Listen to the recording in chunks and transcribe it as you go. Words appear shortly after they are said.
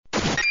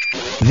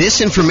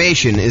This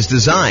information is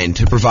designed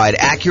to provide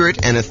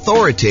accurate and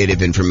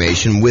authoritative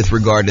information with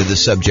regard to the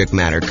subject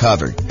matter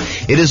covered.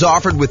 It is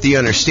offered with the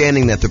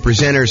understanding that the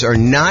presenters are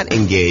not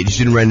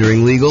engaged in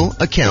rendering legal,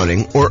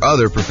 accounting, or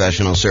other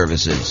professional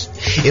services.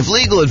 If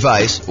legal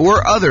advice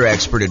or other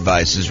expert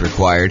advice is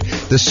required,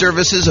 the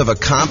services of a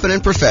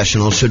competent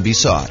professional should be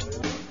sought.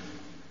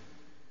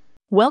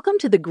 Welcome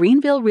to the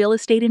Greenville Real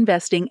Estate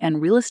Investing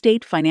and Real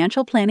Estate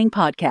Financial Planning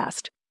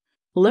Podcast.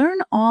 Learn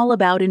all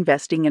about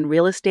investing in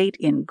real estate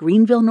in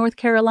Greenville, North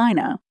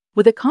Carolina,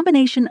 with a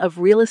combination of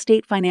real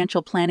estate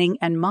financial planning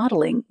and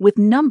modeling with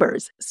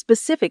numbers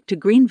specific to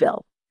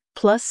Greenville,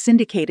 plus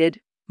syndicated,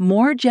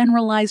 more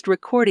generalized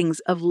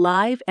recordings of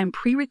live and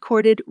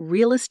pre-recorded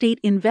real estate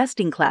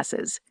investing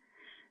classes,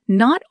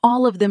 not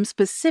all of them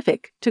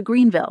specific to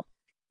Greenville.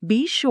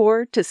 Be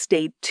sure to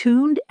stay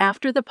tuned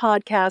after the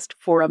podcast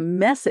for a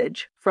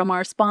message from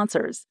our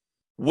sponsors.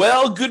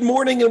 Well, good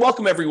morning and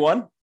welcome,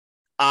 everyone.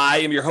 I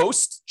am your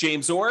host,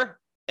 James Orr,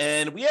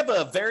 and we have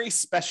a very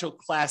special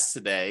class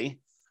today,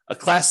 a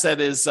class that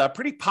is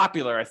pretty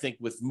popular, I think,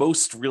 with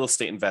most real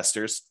estate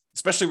investors,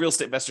 especially real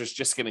estate investors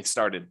just getting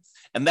started.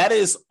 And that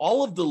is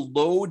all of the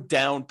low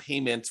down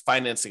payment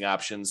financing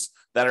options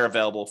that are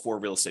available for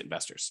real estate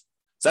investors.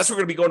 So that's what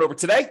we're going to be going over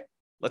today.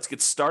 Let's get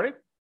started.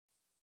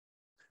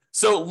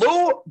 So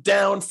low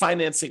down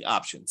financing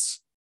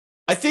options.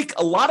 I think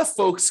a lot of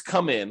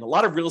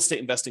real estate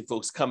investing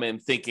folks come in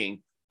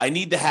thinking, I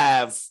need to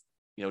have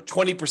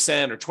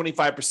 20% or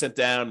 25%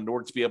 down in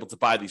order to be able to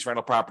buy these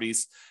rental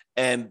properties.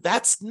 And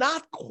that's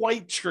not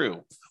quite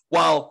true.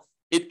 While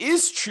it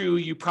is true,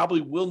 you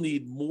probably will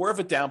need more of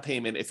a down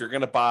payment if you're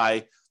going to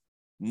buy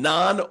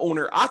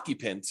non-owner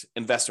occupant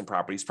investment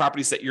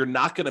properties that you're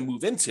not going to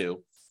move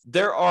into.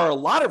 There are a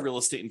lot of real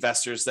estate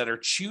investors that are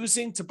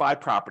choosing to buy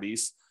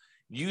properties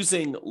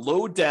using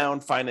low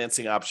down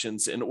financing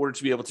options in order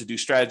to be able to do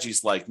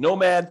strategies like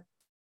nomad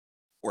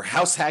or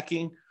house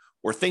hacking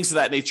or things of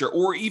that nature,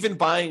 or even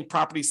buying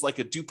properties like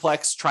a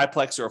duplex,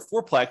 triplex, or a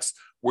fourplex,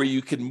 where you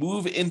can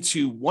move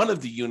into one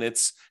of the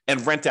units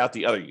and rent out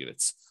the other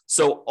units.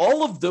 So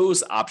all of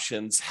those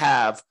options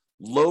have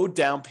low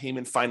down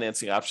payment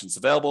financing options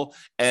available.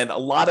 And a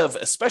lot of,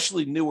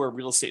 especially newer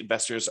real estate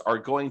investors, are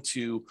going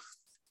to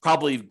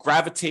probably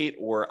gravitate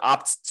or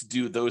opt to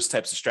do those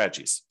types of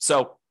strategies.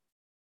 So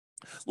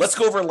let's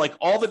go over like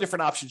all the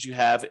different options you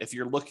have if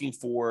you're looking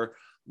for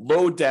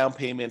low down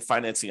payment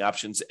financing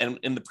options. And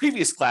in the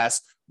previous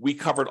class, we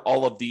covered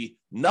all of the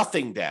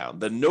nothing down,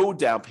 the no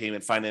down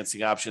payment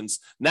financing options.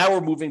 Now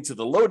we're moving to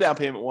the low down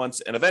payment ones.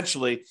 And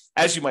eventually,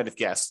 as you might have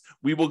guessed,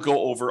 we will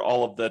go over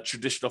all of the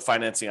traditional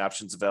financing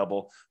options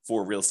available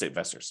for real estate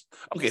investors.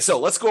 Okay, so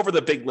let's go over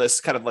the big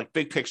list, kind of like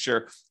big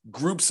picture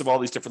groups of all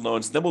these different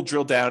loans. And then we'll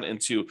drill down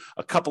into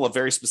a couple of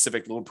very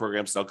specific loan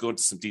programs, and I'll go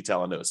into some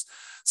detail on those.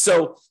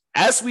 So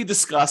as we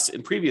discussed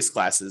in previous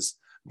classes,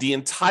 the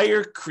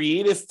entire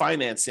creative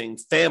financing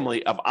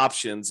family of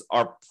options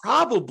are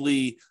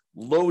probably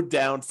low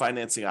down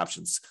financing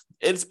options.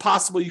 It's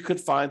possible you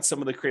could find some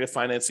of the creative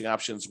financing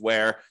options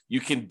where you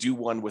can do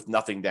one with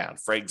nothing down.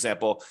 For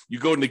example, you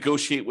go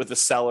negotiate with the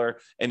seller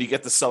and you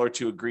get the seller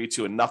to agree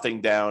to a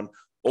nothing down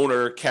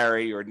owner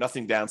carry or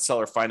nothing down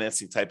seller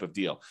financing type of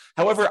deal.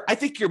 However, I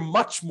think you're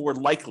much more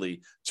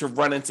likely to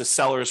run into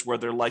sellers where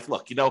they're like,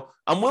 look,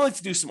 I'm willing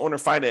to do some owner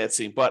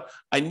financing, but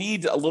I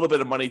need a little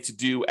bit of money to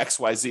do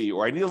XYZ,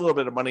 or I need a little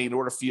bit of money in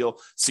order to feel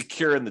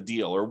secure in the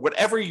deal, or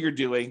whatever you're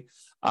doing.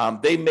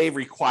 They may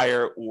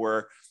require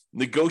or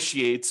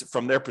negotiate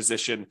from their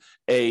position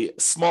a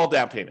small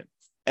down payment.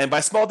 And by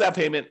small down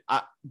payment,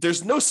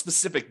 there's no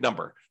specific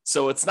number.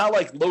 So it's not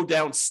like low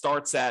down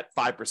starts at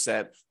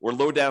 5% or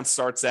low down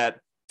starts at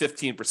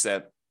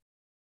 15%.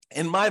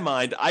 In my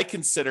mind, I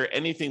consider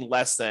anything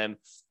less than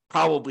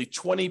probably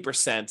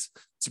 20%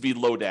 to be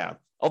low down.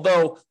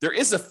 Although there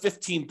is a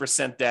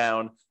 15%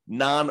 down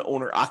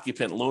non-owner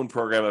occupant loan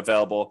program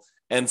available.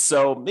 And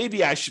so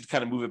maybe I should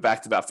kind of move it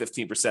back to about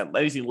 15%.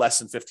 Anything less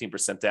than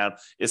 15% down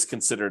is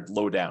considered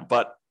low down,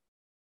 but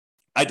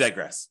I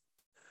digress.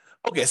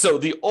 Okay, so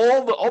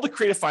all the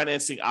creative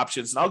financing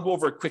options, and I'll go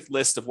over a quick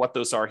list of what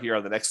those are here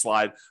on the next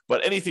slide,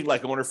 but anything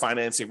like owner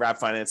financing, wrap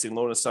financing,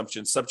 loan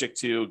assumption, subject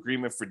to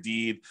agreement for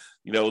deed,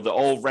 the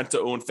old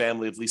rent-to-own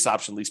family of lease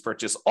option, lease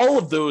purchase, all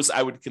of those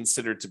I would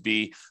consider to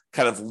be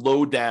kind of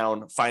low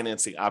down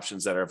financing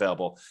options that are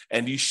available.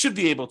 And you should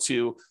be able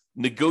to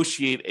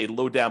negotiate a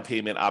low down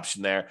payment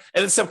option there.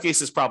 And in some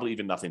cases, probably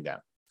even nothing down.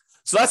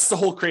 So that's the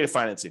whole creative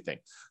financing thing.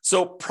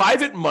 So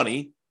private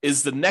money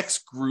is the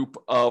next group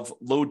of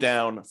low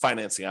down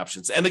financing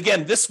options. And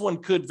again, this one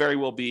could very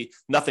well be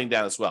nothing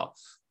down as well.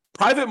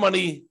 Private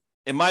money,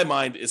 in my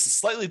mind, is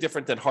slightly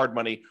different than hard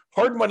money.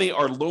 Hard money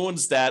are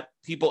loans that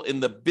people in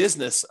the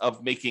business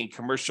of making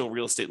commercial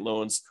real estate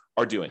loans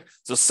are doing.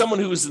 So someone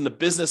who is in the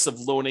business of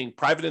loaning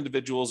private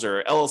individuals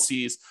or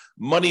LLCs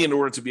money in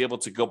order to be able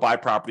to go buy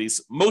properties.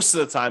 Most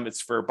of the time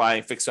it's for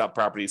buying fixed out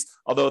properties,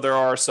 although there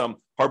are some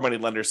hard money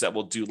lenders that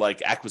will do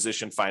like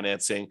acquisition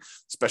financing,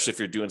 especially if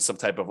you're doing some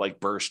type of like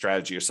BRRRR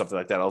strategy or something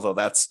like that, although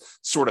that's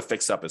sort of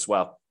fixed up as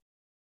well.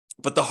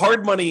 But the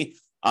hard money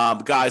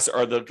guys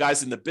are the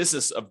guys in the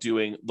business of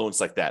doing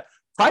loans like that.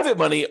 Private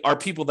money are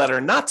people that are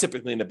not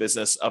typically in the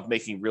business of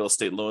making real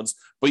estate loans,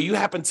 but you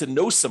happen to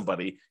know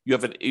somebody, you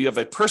have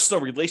a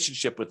personal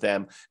relationship with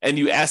them, and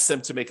you ask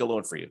them to make a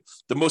loan for you.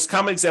 The most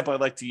common example I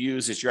like to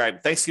use is you're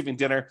at Thanksgiving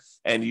dinner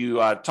and you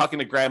talking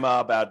to grandma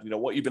about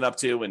what you've been up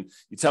to, and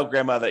you tell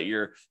grandma that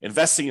you're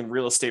investing in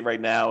real estate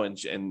right now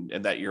and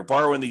that you're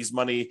borrowing this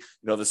money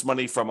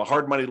from a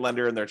hard money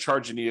lender, and they're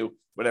charging you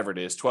whatever it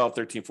is, 12,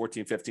 13,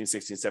 14, 15,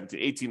 16, 17,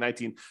 18,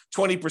 19,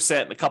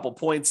 20% and a couple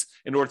points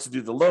in order to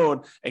do the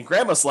loan. And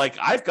grandma's like,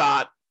 I've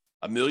got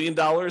 $1 million in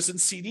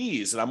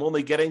CDs and I'm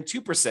only getting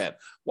 2%.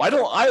 Why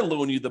don't I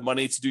loan you the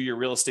money to do your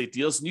real estate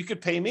deals? And you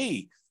could pay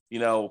me,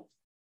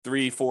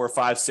 3, 4,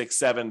 5, 6,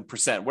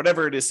 7%,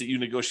 whatever it is that you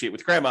negotiate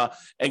with grandma.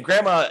 And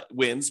grandma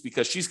wins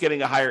because she's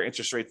getting a higher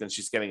interest rate than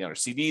she's getting on her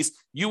CDs.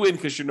 You win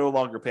because you're no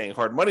longer paying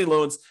hard money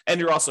loans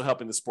and you're also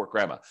helping to support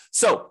grandma.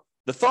 So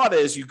the thought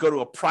is you go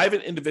to a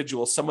private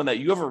individual, someone that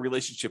you have a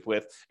relationship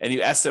with, and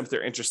you ask them if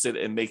they're interested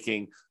in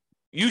making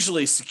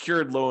usually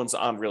secured loans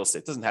on real estate.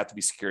 It doesn't have to be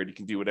secured. You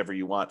can do whatever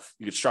you want.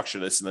 You could structure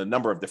this in a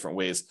number of different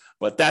ways,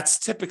 but that's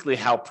typically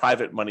how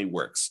private money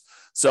works.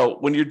 So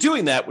when you're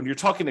doing that, when you're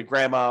talking to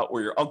grandma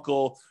or your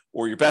uncle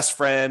or your best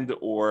friend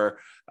or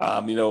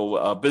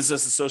a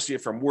business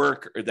associate from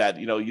work, or that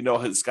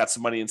has got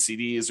some money in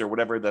CDs or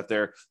whatever that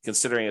they're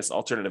considering as an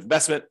alternative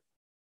investment,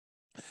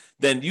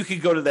 then you can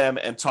go to them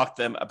and talk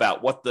to them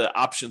about what the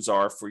options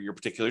are for your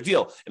particular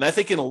deal. And I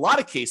think in a lot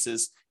of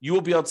cases, you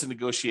will be able to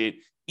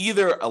negotiate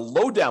either a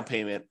low down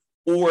payment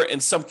or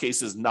in some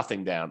cases,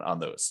 nothing down on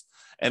those.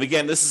 And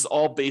again, this is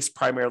all based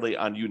primarily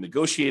on you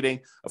negotiating.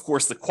 Of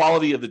course, the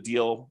quality of the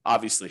deal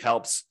obviously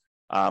helps.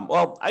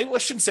 I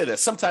shouldn't say that.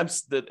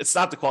 Sometimes it's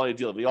not the quality of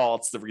the deal at all.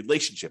 It's the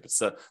relationship. It's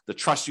the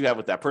trust you have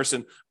with that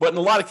person. But in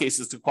a lot of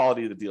cases, the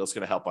quality of the deal is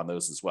going to help on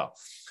those as well.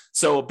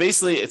 So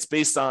basically, it's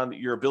based on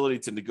your ability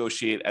to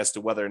negotiate as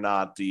to whether or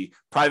not the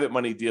private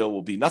money deal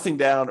will be nothing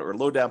down or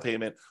low down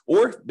payment,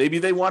 or maybe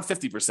they want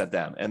 50%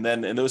 down. And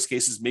then in those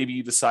cases, maybe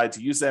you decide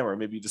to use them or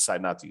maybe you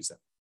decide not to use them.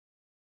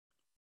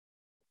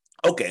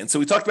 Okay, and so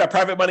we talked about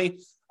private money.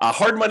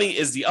 Hard money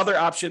is the other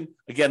option.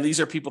 Again, these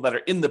are people that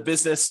are in the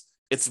business.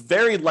 It's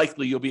very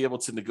likely you'll be able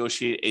to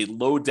negotiate a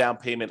low down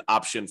payment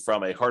option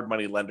from a hard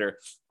money lender.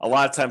 A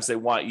lot of times they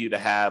want you to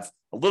have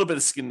a little bit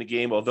of skin in the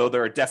game, although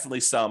there are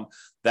definitely some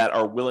that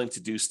are willing to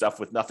do stuff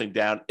with nothing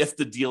down if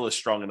the deal is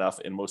strong enough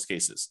in most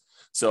cases.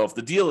 So if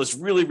the deal is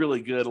really,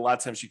 really good, a lot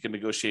of times you can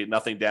negotiate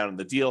nothing down in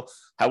the deal.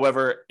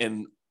 However,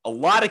 in a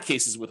lot of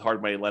cases with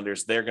hard money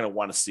lenders, they're going to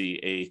want to see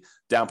a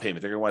down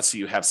payment. They're going to want to see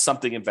you have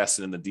something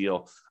invested in the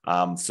deal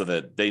so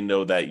that they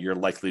know that you're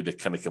likely to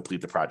kind of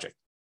complete the project.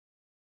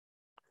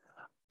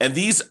 And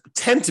these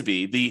tend to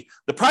be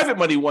the private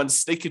money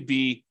ones. They could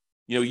be,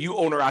 you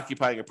owner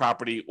occupying a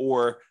property,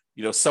 or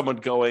someone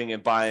going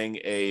and buying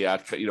a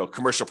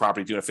commercial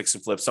property, doing a fix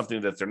and flip,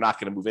 something that they're not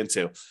going to move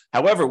into.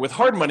 However, with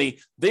hard money,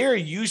 they're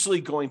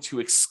usually going to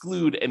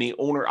exclude any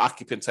owner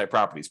occupant type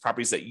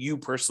properties that you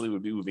personally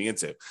would be moving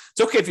into. It's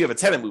okay if you have a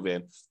tenant move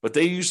in, but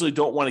they usually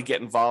don't want to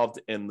get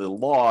involved in the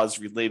laws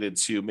related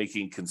to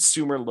making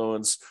consumer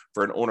loans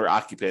for an owner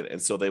occupant.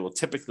 And so they will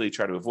typically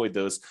try to avoid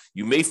those.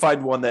 You may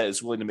find one that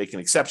is willing to make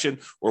an exception,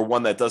 or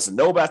one that doesn't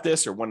know about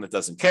this, or one that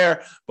doesn't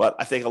care. But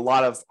I think a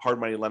lot of hard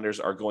money lenders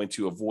are going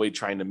to avoid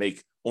trying to make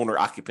owner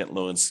occupant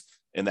loans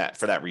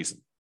for that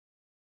reason.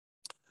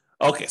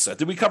 Okay, so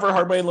did we cover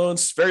hard money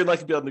loans? Very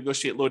likely to be able to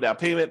negotiate low down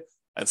payment.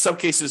 In some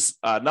cases,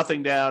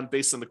 nothing down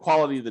based on the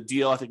quality of the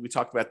deal. I think we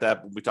talked about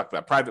that. When we talked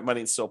about private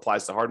money, it still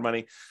applies to hard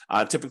money,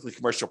 typically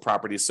commercial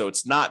properties. So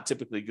it's not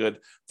typically good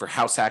for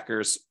house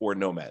hackers or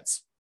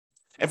nomads.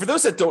 And for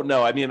those that don't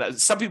know,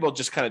 some people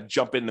just kind of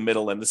jump in the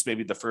middle, and this may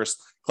be the first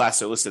class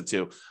they're listened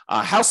to.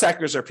 House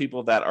hackers are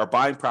people that are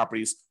buying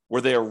properties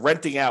where they are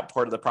renting out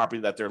part of the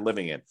property that they're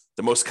living in.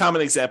 The most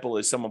common example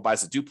is someone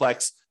buys a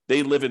duplex.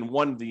 They live in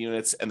one of the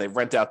units and they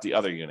rent out the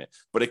other unit.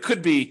 But it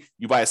could be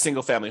you buy a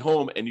single family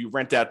home and you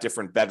rent out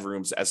different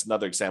bedrooms, as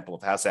another example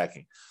of house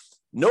hacking.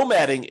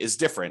 Nomading is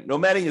different.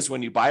 Nomading is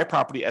when you buy a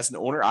property as an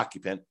owner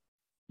occupant.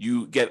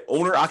 You get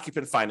owner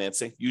occupant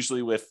financing,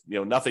 usually with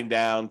nothing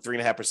down,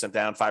 3.5%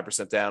 down,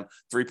 5% down,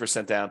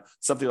 3% down,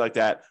 something like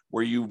that,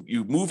 where you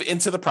move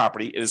into the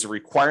property. It is a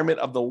requirement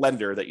of the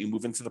lender that you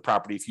move into the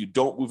property. If you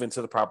don't move into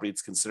the property,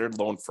 it's considered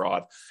loan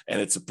fraud, and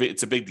it's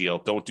a big deal.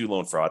 Don't do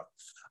loan fraud.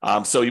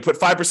 So you put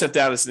 5%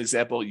 down as an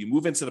example. You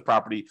move into the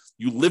property.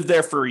 You live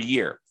there for a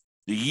year.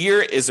 The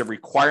year is a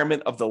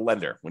requirement of the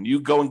lender. When you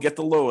go and get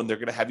the loan, they're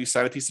going to have you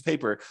sign a piece of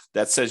paper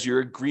that says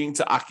you're agreeing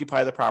to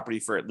occupy the property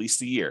for at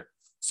least a year.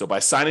 So by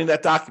signing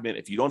that document,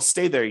 if you don't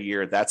stay there a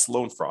year, that's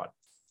loan fraud.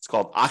 It's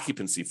called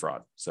occupancy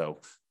fraud. So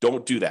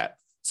don't do that.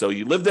 So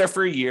you live there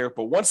for a year,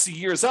 but once the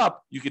year is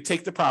up, you can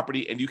take the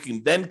property and you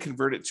can then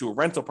convert it to a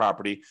rental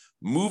property,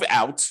 move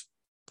out,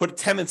 put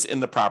tenants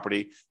in the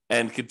property,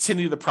 and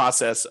continue the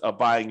process of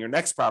buying your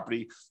next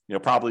property,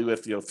 probably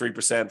with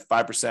 3%,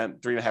 5%,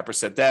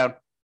 3.5% down.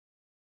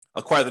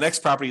 Acquire the next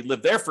property,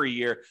 live there for a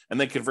year, and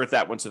then convert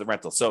that one to the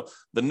rental. So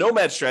the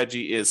nomad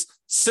strategy is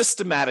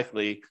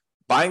systematically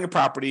buying a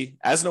property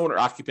as an owner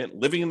occupant,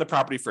 living in the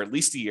property for at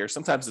least a year.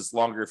 Sometimes it's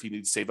longer if you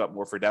need to save up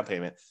more for a down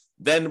payment.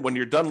 Then when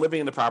you're done living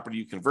in the property,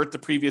 you convert the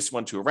previous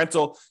one to a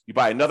rental, you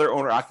buy another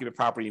owner occupant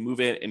property, you move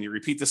in, and you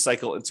repeat the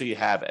cycle until you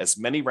have as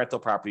many rental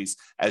properties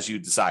as you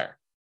desire.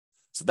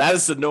 So that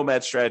is the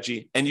nomad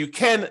strategy. And you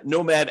can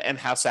nomad and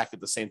house hack at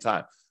the same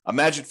time.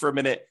 Imagine for a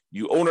minute,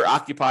 you owner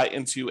occupy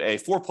into a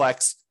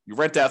fourplex, you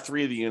rent out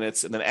 3 of the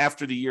units, and then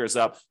after the year is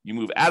up, you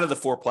move out of the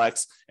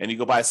fourplex and you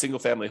go buy a single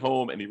family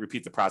home and you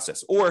repeat the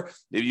process. Or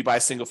maybe you buy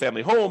a single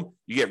family home,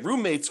 you get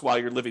roommates while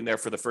you're living there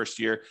for the first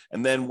year.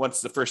 And then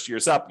once the first year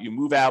is up, you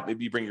move out,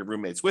 maybe you bring your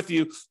roommates with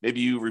you, maybe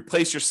you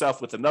replace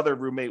yourself with another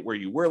roommate where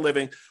you were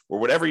living or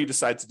whatever you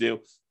decide to do.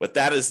 But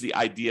that is the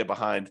idea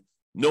behind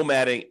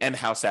nomading and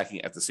house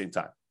hacking at the same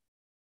time.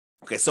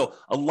 Okay, so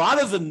a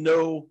lot of the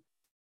no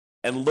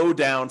and low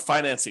down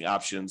financing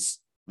options,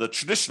 the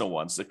traditional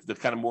ones, the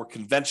kind of more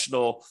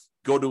conventional,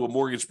 go to a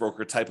mortgage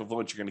broker type of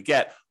loans you're going to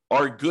get,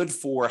 are good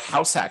for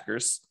house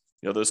hackers.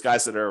 You know, those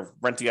guys that are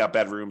renting out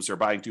bedrooms or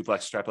buying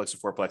duplexes, triplexes,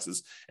 or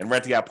fourplexes and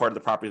renting out part of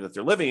the property that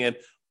they're living in,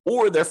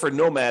 or they're for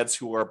nomads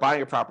who are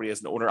buying a property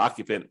as an owner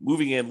occupant,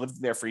 moving in, living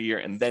there for a year,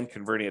 and then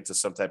converting it to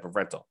some type of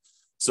rental.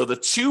 So the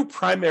two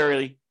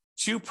primary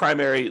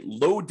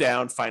low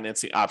down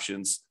financing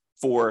options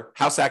for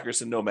house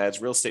hackers and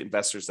nomads, real estate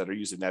investors that are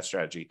using that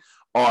strategy,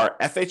 are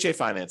FHA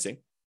financing.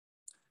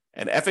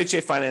 And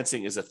FHA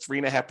financing is a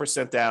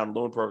 3.5% down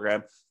loan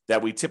program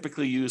that we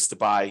typically use to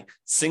buy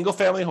single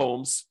family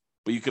homes,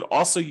 but you could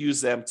also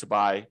use them to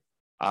buy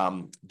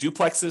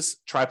duplexes,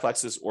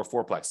 triplexes, or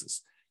fourplexes.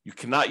 You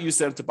cannot use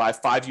them to buy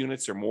 5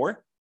 units or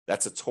more.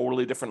 That's a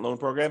totally different loan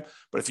program.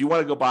 But if you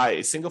want to go buy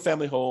a single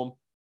family home,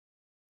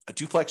 a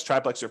duplex,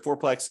 triplex, or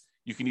fourplex,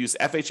 you can use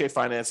FHA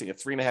financing, a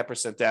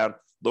 3.5% down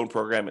loan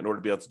program, in order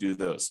to be able to do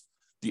those.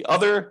 The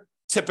other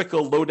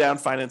typical low down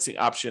financing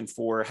option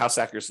for house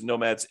hackers and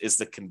nomads is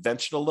the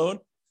conventional loan,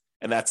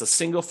 and that's a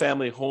single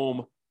family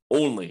home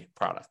only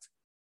product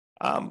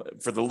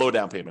for the low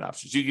down payment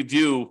options. You could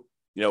do,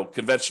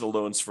 conventional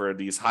loans for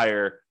these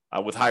higher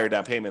with higher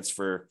down payments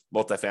for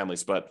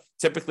multifamilies, but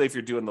typically if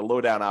you're doing the low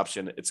down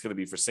option, it's going to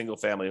be for single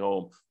family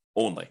home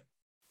only.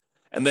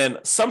 And then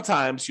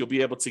sometimes you'll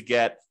be able to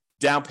get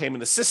down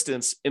payment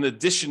assistance in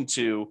addition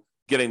to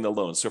getting the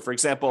loan. So for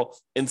example,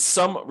 in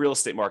some real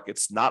estate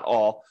markets, not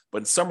all, but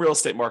in some real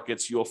estate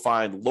markets, you'll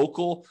find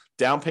local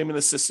down payment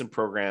assistance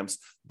programs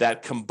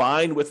that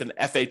combine with an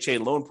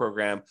FHA loan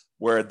program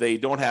where they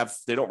don't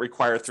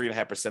require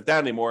 3.5% down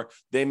anymore.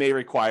 They may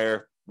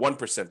require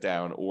 1%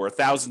 down or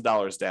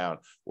 $1,000 down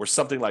or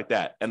something like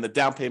that. And the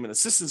down payment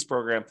assistance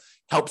program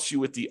helps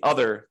you with the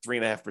other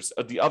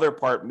 3.5%, the other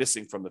part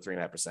missing from the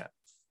 3.5%.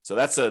 So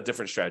that's a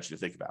different strategy to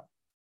think about.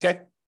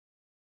 Okay.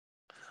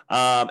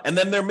 And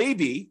then there may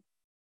be,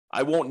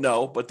 I won't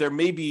know, but there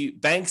may be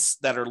banks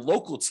that are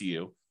local to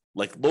you,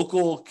 like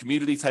local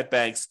community type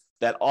banks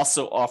that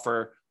also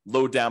offer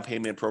low down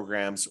payment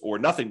programs or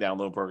nothing down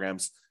loan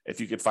programs, if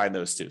you could find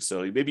those too.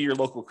 So maybe your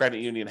local credit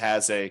union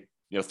has a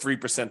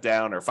 3%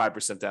 down or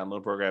 5% down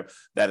loan program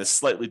that is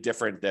slightly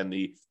different than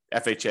the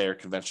FHA or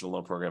conventional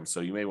loan program.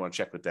 So you may want to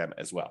check with them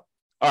as well.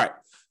 All right.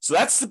 So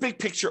that's the big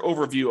picture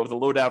overview of the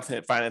low down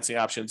financing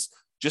options.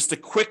 Just a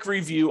quick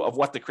review of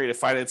what the creative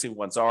financing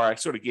ones are. I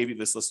sort of gave you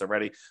this list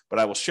already, but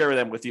I will share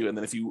them with you. And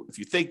then if you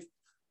think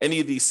any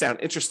of these sound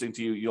interesting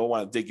to you, you'll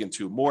want to dig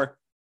into more.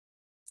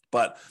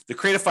 But the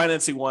creative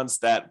financing ones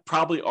that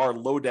probably are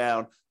low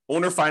down: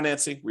 owner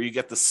financing, where you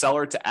get the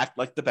seller to act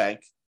like the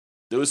bank.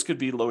 Those could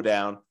be low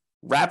down.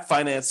 Wrap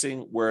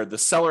financing, where the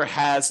seller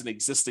has an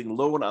existing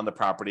loan on the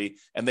property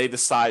and they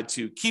decide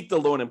to keep the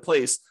loan in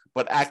place,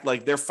 but act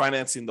like they're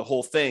financing the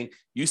whole thing.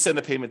 You send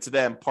a payment to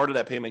them. Part of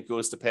that payment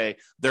goes to pay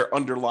their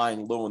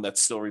underlying loan that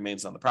still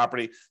remains on the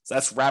property. So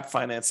that's wrap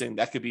financing.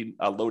 That could be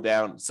low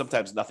down,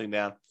 sometimes nothing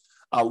down.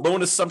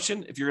 Loan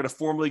assumption, if you're going to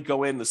formally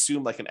go in and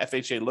assume like an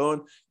FHA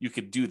loan, you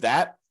could do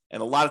that.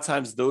 And a lot of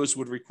times those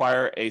would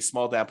require a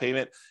small down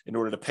payment in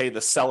order to pay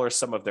the seller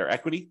some of their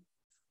equity.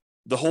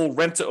 The whole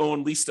rent to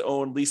own, lease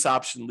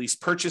option, lease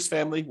purchase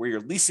family, where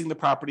you're leasing the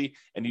property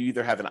and you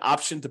either have an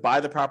option to buy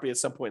the property at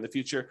some point in the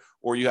future,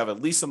 or you have a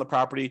lease on the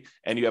property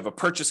and you have a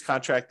purchase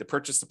contract to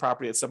purchase the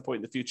property at some point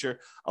in the future.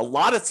 A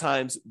lot of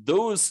times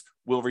those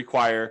will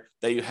require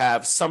that you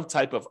have some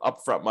type of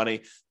upfront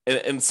money. And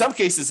in some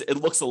cases, it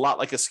looks a lot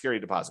like a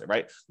security deposit,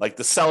 right? Like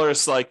the seller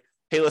is like,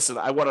 hey, listen,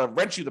 I want to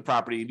rent you the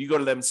property. And you go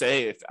to them and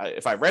say, hey,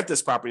 if I rent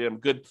this property, I'm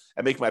good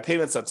at making my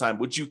payments on time.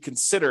 Would you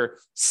consider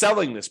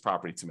selling this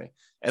property to me?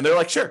 And they're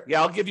like, sure,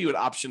 yeah, I'll give you an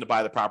option to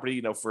buy the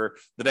property, for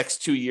the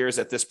next 2 years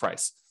at this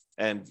price.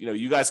 And,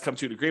 you guys come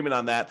to an agreement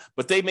on that,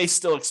 but they may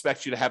still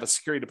expect you to have a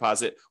security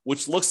deposit,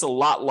 which looks a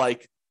lot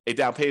like a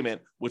down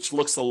payment, which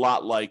looks a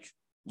lot like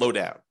low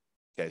down.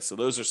 Okay, so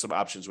those are some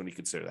options when you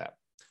consider that.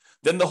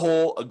 Then the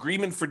whole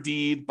agreement for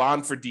deed,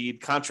 bond for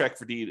deed, contract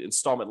for deed,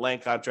 installment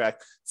land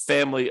contract,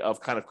 family of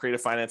kind of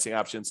creative financing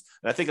options.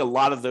 And I think a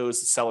lot of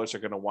those sellers are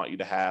going to want you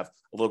to have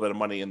a little bit of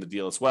money in the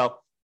deal as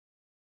well.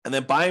 And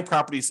then buying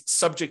properties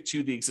subject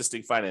to the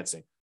existing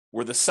financing,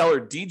 where the seller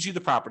deeds you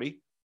the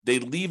property, they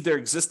leave their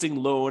existing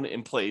loan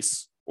in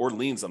place or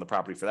liens on the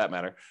property for that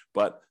matter,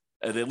 but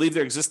they leave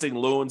their existing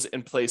loans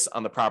in place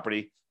on the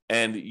property,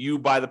 and you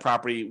buy the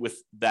property with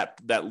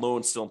that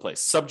loan still in place,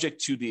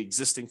 subject to the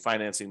existing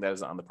financing that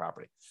is on the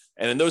property.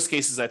 And in those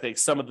cases, I think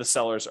some of the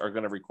sellers are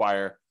going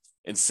to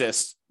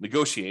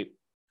negotiate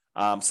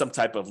some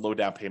type of low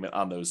down payment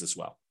on those as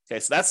well. Okay,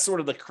 so that's sort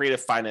of the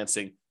creative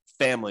financing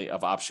family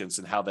of options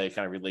and how they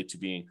kind of relate to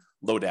being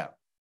low down.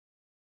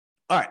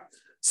 All right,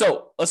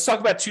 so let's talk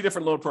about two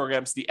different loan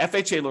programs, the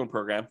FHA loan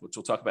program, which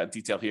we'll talk about in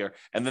detail here,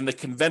 and then the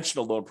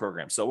conventional loan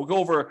program. So we'll go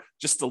over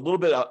just a little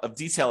bit of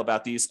detail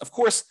about these. Of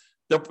course,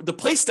 the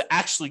place to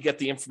actually get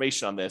the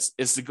information on this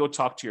is to go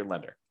talk to your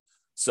lender.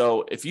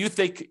 So if you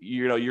think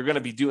you're going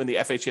to be doing the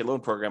FHA loan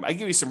program, I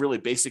give you some really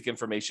basic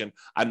information.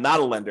 I'm not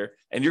a lender,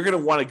 and you're going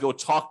to want to go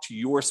talk to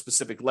your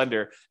specific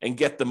lender and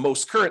get the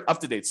most current,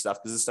 up-to-date stuff,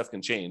 because this stuff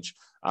can change.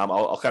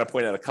 I'll kind of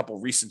point out a couple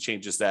of recent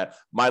changes that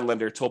my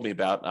lender told me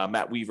about.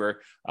 Matt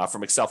Weaver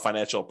from Excel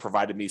Financial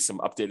provided me some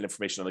updated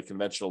information on the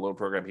conventional loan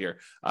program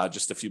here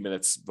just a few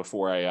minutes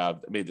before I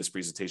made this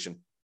presentation.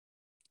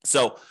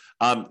 So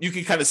you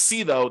can kind of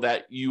see, though,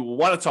 that you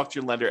want to talk to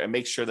your lender and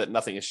make sure that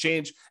nothing has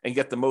changed and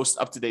get the most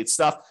up-to-date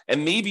stuff.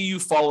 And maybe you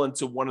fall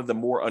into one of the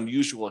more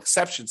unusual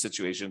exception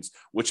situations,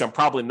 which I'm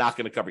probably not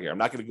going to cover here. I'm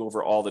not going to go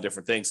over all the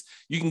different things.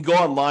 You can go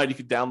online, you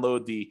can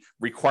download the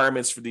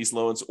requirements for these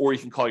loans, or you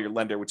can call your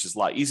lender, which is a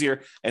lot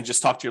easier, and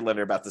just talk to your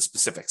lender about the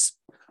specifics.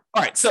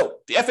 All right, so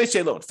the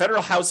FHA loan,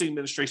 Federal Housing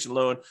Administration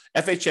loan,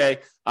 FHA,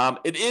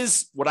 it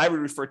is what I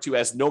would refer to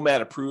as nomad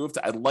approved.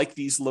 I like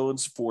these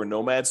loans for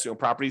nomads who own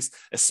properties,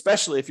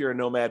 especially if you're a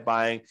nomad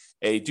buying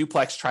a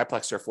duplex,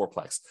 triplex, or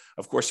fourplex.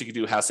 Of course, you can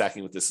do house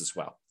hacking with this as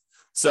well.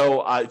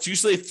 So it's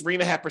usually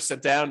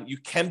 3.5% down. You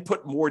can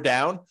put more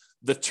down.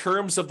 The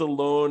terms of the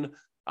loan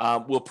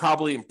will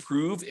probably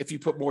improve if you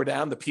put more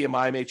down. The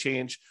PMI may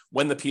change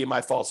when the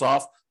PMI falls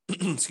off.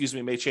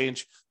 May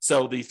change.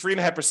 So the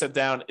 3.5%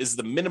 down is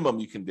the minimum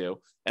you can do.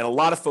 And a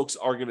lot of folks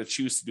are going to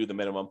choose to do the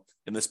minimum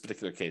in this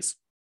particular case.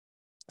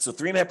 So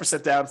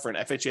 3.5% down for an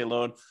FHA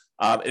loan.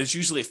 It is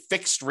usually a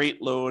fixed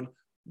rate loan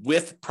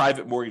with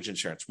private mortgage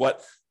insurance,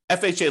 what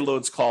FHA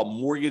loans call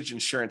mortgage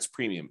insurance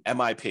premium,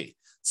 MIP.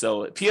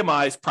 So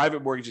PMI is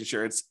private mortgage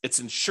insurance. It's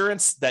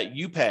insurance that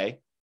you pay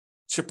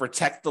to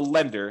protect the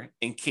lender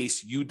in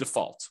case you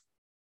default.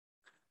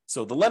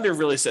 So the lender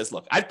really says,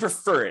 look, I'd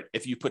prefer it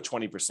if you put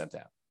 20%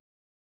 down.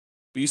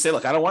 But you say,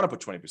 look, I don't want to put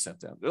 20%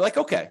 down. They're like,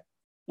 okay,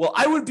 well,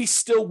 I would be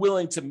still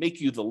willing to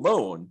make you the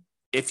loan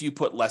if you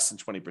put less than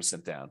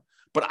 20% down,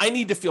 but I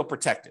need to feel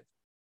protected.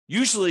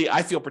 Usually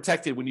I feel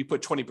protected when you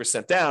put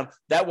 20% down.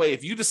 That way,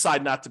 if you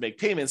decide not to make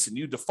payments and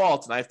you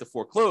default and I have to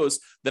foreclose,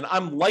 then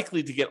I'm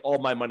likely to get all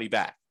my money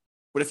back.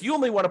 But if you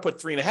only want to put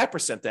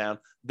 3.5% down,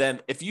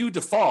 then if you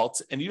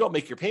default and you don't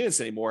make your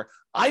payments anymore,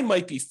 I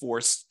might be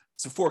forced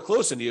to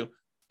foreclose on you,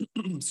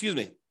 excuse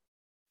me,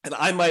 and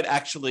I might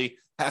actually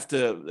have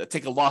to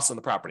take a loss on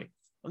the property.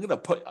 I'm going to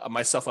put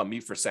myself on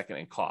mute for a second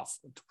and cough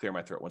to clear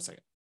my throat. 1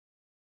 second.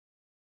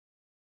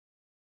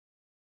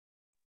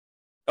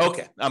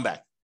 Okay, I'm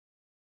back.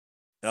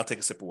 And I'll take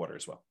a sip of water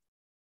as well.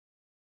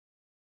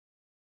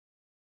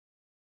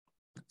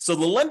 So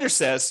the lender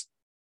says,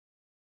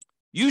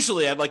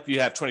 usually I'd like you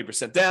to have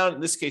 20% down.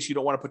 In this case, you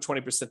don't want to put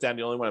 20% down.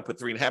 You only want to put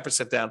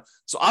 3.5% down.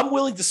 So I'm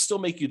willing to still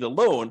make you the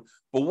loan.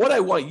 But what I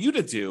want you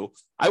to do,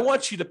 I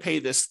want you to pay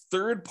this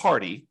third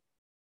party,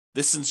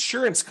 this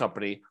insurance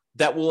company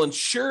that will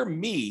insure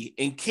me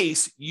in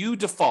case you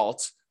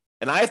default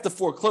and I have to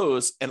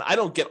foreclose and I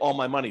don't get all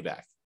my money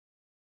back.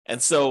 And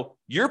so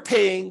you're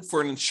paying for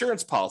an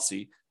insurance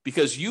policy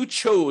because you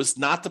chose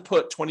not to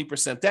put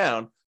 20%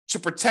 down to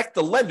protect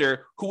the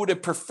lender who would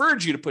have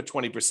preferred you to put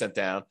 20%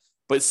 down.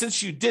 But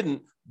since you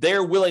didn't,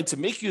 they're willing to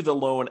make you the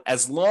loan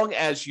as long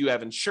as you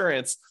have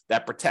insurance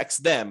that protects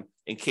them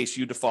in case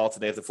you default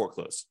and they have to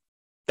foreclose.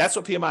 That's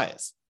what PMI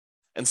is.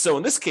 And so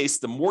in this case,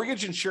 the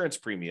mortgage insurance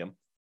premium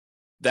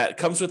that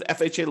comes with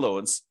FHA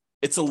loans,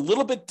 it's a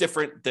little bit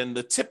different than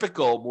the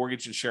typical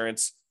mortgage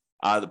insurance,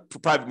 the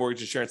private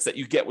mortgage insurance that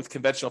you get with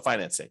conventional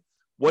financing.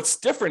 What's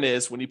different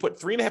is when you put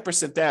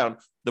 3.5% down,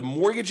 the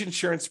mortgage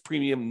insurance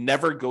premium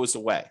never goes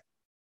away.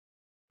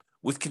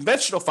 With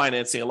conventional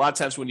financing, a lot of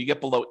times when you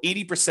get below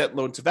 80%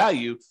 loan to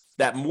value,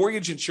 that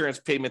mortgage insurance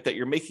payment that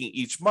you're making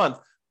each month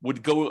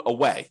would go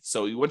away.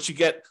 So once you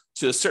get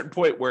to a certain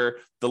point where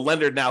the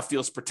lender now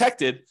feels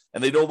protected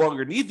and they no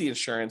longer need the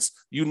insurance,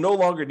 you no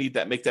longer need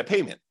that, make that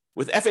payment.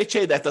 With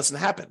FHA, that doesn't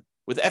happen.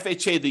 With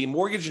FHA, the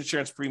mortgage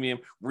insurance premium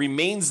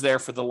remains there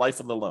for the life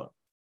of the loan.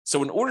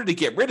 So in order to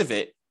get rid of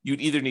it,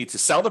 you'd either need to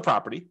sell the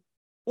property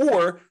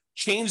or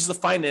change the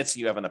financing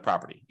you have on the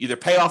property, either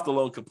pay off the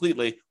loan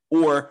completely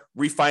or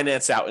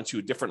refinance out into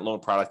a different loan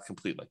product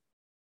completely.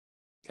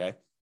 Okay.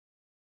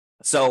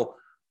 So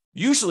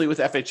usually with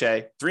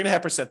FHA,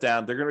 3.5%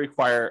 down, they're going to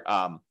require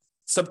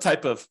some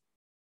type of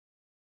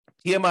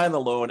PMI on the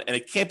loan, and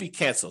it can't be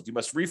canceled. You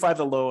must refi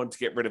the loan to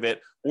get rid of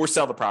it or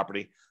sell the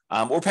property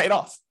or pay it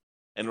off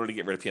in order to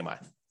get rid of PMI.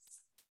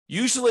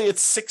 Usually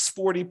it's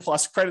 640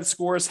 plus credit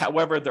scores.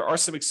 However, there are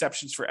some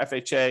exceptions for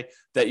FHA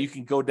that you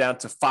can go down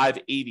to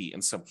 580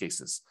 in some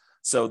cases.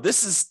 So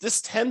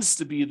this tends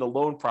to be the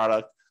loan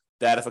product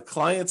that if a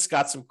client's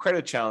got some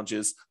credit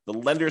challenges, the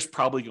lender's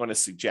probably going to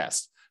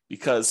suggest,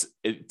 because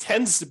it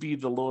tends to be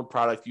the loan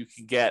product you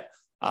can get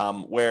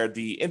where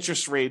the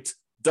interest rate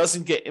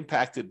doesn't get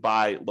impacted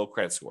by low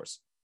credit scores.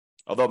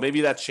 Although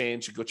maybe that's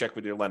changed, you go check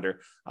with your lender,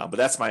 but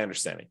that's my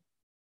understanding.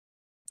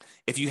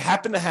 If you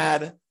happen to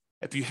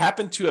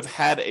have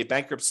had a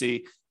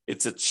bankruptcy,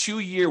 it's a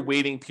 2-year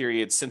waiting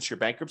period since your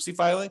bankruptcy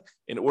filing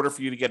in order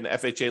for you to get an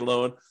FHA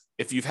loan.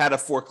 If you've had a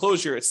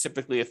foreclosure, it's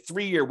typically a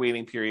 3-year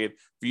waiting period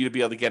for you to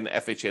be able to get an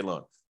FHA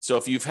loan. So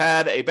if you've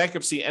had a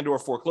bankruptcy and or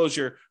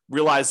foreclosure,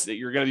 realize that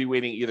you're going to be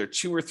waiting either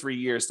 2 or 3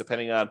 years,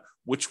 depending on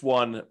which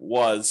one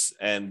was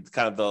and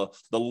kind of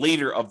the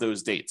later of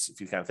those dates, if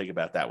you kind of think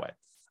about it that way.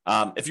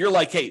 If you're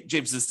like, hey,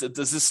 James,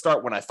 does this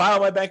start when I file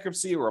my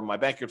bankruptcy, or my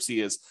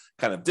bankruptcy is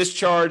kind of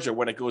discharged, or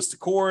when it goes to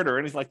court or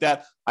anything like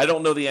that? I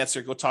don't know the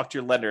answer. Go talk to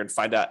your lender and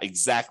find out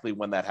exactly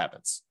when that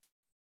happens.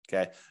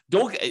 Okay.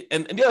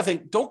 And the other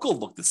thing, don't go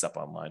look this up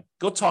online.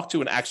 Go talk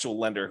to an actual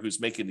lender who's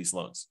making these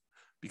loans,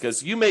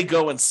 because you may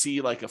go and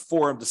see like a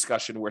forum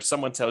discussion where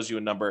someone tells you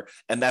a number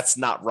and that's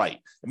not right.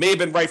 It may have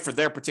been right for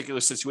their particular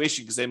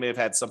situation because they may have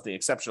had something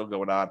exceptional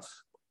going on,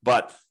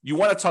 but you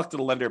want to talk to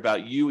the lender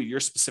about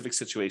your specific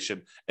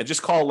situation, and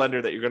just call a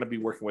lender that you're going to be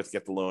working with to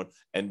get the loan,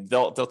 and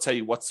they'll tell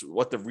you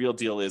what the real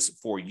deal is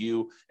for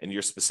you and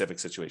your specific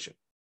situation.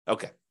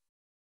 Okay.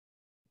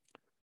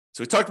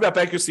 So we talked about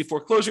bankruptcy,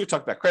 foreclosure, we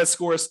talked about credit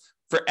scores.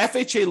 For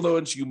FHA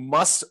loans, you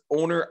must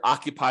owner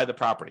occupy the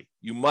property.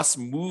 You must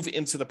move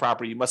into the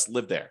property. You must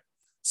live there.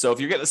 So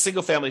if you're getting a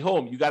single family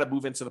home, you got to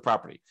move into the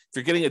property. If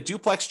you're getting a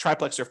duplex,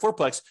 triplex, or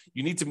fourplex,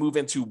 you need to move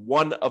into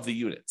one of the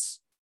units.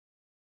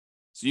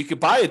 So you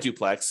could buy a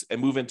duplex and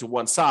move into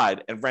one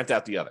side and rent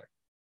out the other.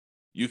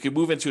 You can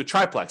move into a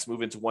triplex,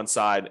 move into one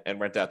side and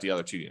rent out the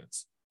other 2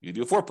 units. You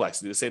can do a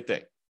fourplex, do the same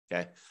thing.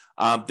 Okay.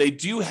 They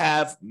do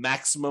have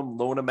maximum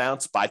loan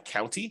amounts by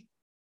county.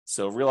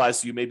 So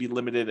realize you may be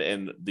limited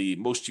in the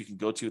most you can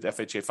go to with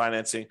FHA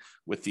financing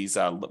with these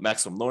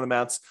maximum loan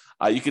amounts.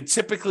 You can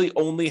typically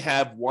only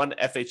have one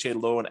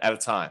FHA loan at a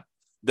time.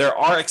 There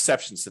are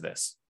exceptions to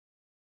this.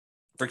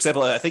 For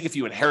example, I think if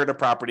you inherit a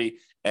property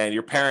and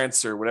your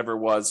parents or whatever it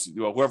was,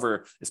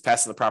 whoever is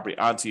passing the property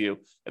onto you,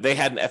 if they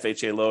had an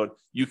FHA loan,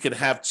 you can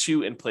have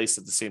 2 in place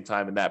at the same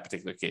time in that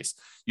particular case.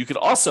 You could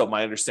also,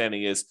 my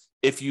understanding is,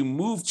 if you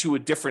move to a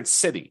different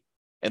city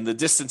and the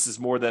distance is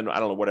more than, I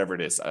don't know, whatever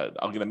it is, I'm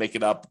going to make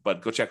it up,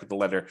 but go check with the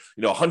lender,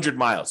 100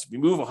 miles. If you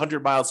move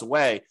 100 miles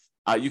away,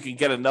 you can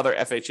get another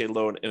FHA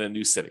loan in a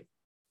new city.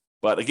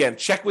 But again,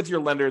 check with your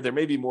lender. There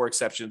may be more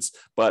exceptions,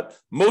 but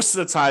most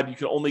of the time you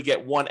can only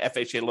get one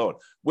FHA loan,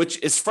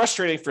 which is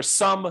frustrating for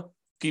some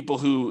people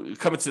who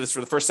come into this for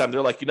the first time.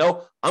 They're like,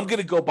 I'm going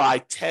to go buy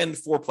 10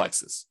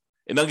 fourplexes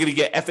and I'm going to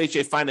get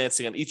FHA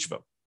financing on each of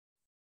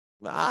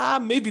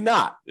them. Maybe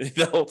not.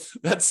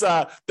 That's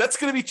going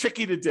to be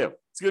tricky to do.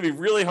 It's going to be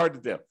really hard to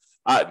do.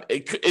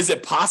 Is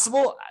it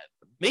possible?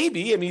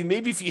 Maybe. I mean,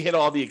 maybe if you hit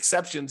all the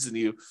exceptions and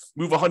you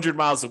move 100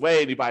 miles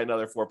away and you buy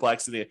another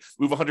fourplex, and you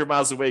move 100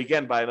 miles away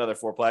again, buy another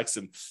fourplex,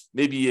 and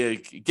maybe you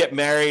get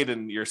married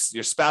and your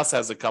spouse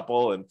has a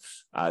couple and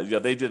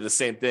they did the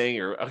same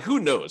thing, or who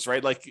knows,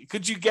 right? Like,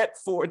 could you get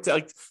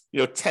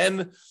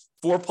 10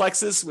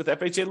 fourplexes with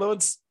FHA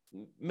loans?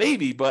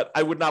 Maybe, but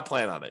I would not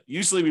plan on it.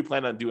 Usually we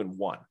plan on doing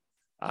one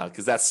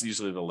because that's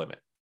usually the limit.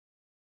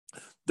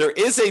 There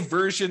is a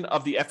version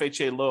of the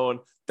FHA loan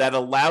that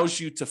allows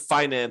you to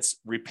finance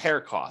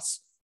repair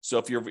costs. So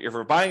if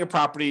you're buying a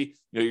property,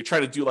 you're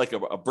trying to do like a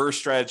BRRRR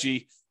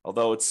strategy,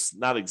 although it's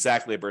not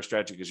exactly a BRRRR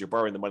strategy because you're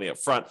borrowing the money up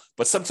front,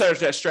 but sometimes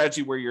that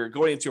strategy where you're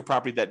going into a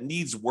property that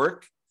needs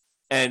work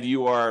and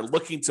you are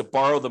looking to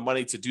borrow the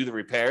money to do the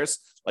repairs.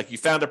 Like you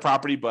found a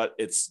property, but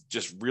it's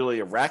just really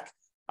a wreck.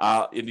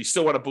 And you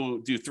still want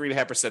to do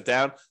 3.5%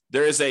 down.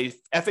 There is a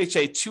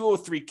FHA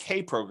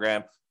 203K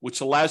program, which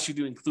allows you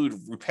to include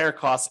repair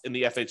costs in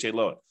the FHA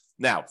loan.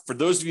 Now, for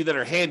those of you that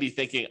are handy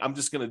thinking, I'm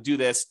just going to do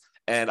this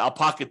and I'll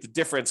pocket the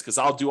difference because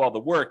I'll do all the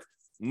work.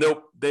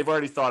 Nope, they've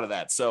already thought of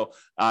that. So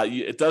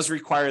it does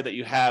require that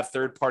you have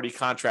third-party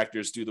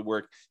contractors do the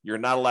work. You're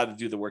not allowed to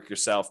do the work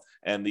yourself.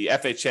 And the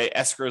FHA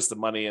escrows the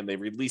money and they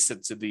release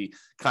it to the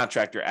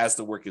contractor as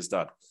the work is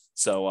done.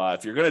 So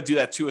if you're going to do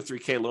that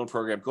 203K loan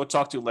program, go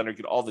talk to a lender,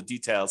 get all the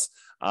details,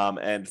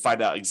 and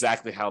find out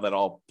exactly how that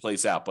all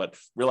plays out. But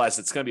realize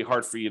it's going to be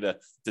hard for you to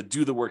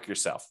do the work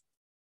yourself.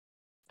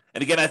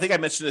 And again, I think I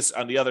mentioned this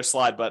on the other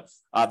slide, but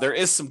there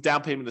is some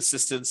down payment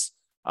assistance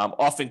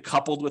often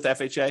coupled with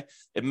FHA.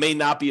 It may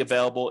not be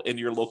available in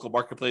your local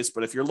marketplace,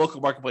 but if your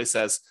local marketplace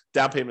has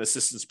down payment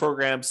assistance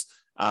programs,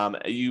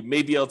 you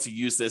may be able to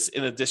use this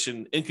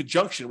in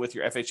conjunction with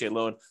your FHA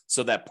loan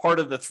so that part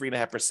of the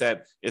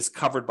 3.5% is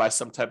covered by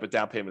some type of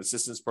down payment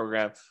assistance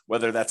program,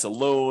 whether that's a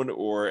loan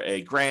or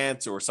a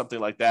grant or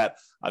something like that.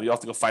 You have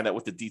to go find out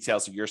what the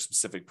details of your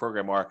specific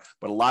program are,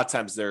 but a lot of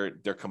times they're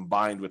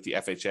combined with the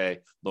FHA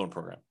loan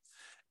program.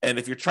 And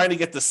if you're trying to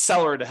get the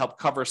seller to help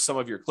cover some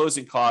of your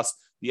closing costs,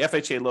 the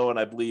FHA loan,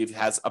 I believe,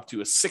 has up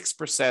to a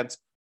 6%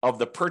 of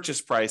the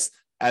purchase price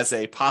as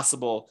a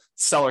possible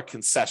seller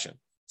concession.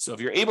 So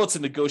if you're able to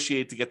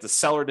negotiate to get the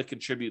seller to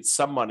contribute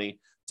some money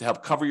to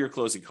help cover your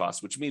closing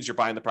costs, which means you're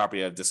buying the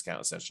property at a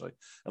discount, essentially,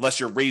 unless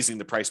you're raising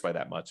the price by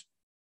that much.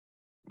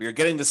 You're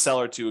getting the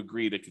seller to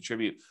agree to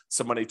contribute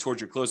some money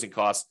towards your closing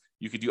costs.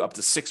 You could do up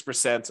to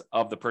 6%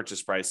 of the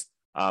purchase price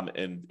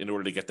in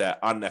order to get that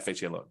on an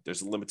FHA loan.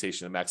 There's a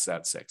limitation to max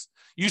out at 6.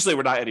 Usually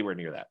we're not anywhere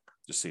near that,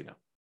 just so you know.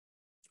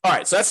 All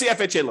right, so that's the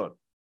FHA loan.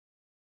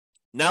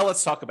 Now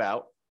let's talk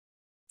about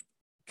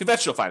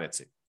conventional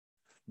financing.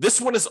 This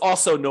one is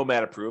also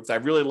Nomad approved. I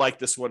really like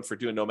this one for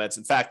doing Nomads.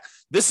 In fact,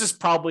 this is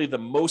probably the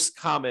most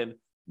common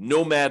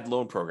Nomad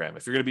loan program.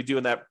 If you're going to be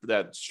doing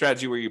that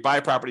strategy where you buy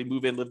a property,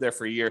 move in, live there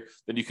for a year,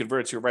 then you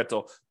convert it to a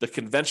rental, the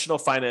conventional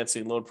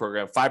financing loan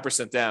program,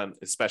 5% down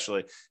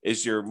especially,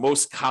 is your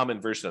most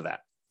common version of that.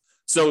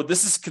 So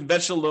this is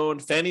conventional loan,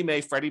 Fannie Mae,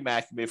 Freddie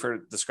Mac, you may have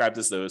heard described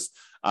as those.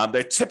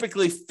 They're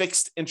typically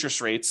fixed interest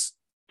rates,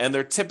 and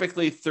they're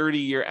typically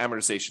 30-year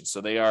amortization.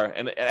 So they are,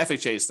 and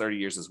FHA is 30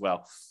 years as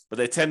well, but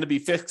they tend to be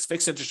fixed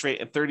interest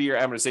rate and 30-year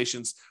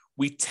amortizations.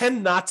 We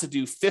tend not to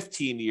do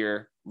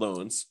 15-year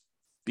loans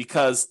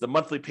because the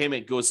monthly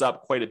payment goes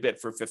up quite a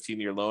bit for a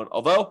 15-year loan.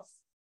 Although,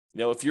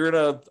 if you're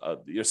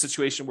in a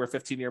situation where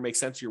 15-year makes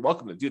sense, you're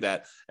welcome to do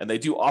that. And they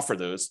do offer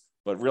those,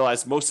 but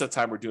realize most of the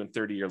time we're doing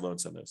 30-year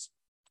loans on those.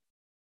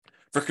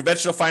 For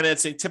conventional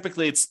financing,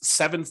 typically it's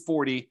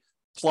 740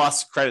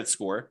 plus credit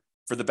score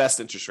for the best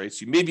interest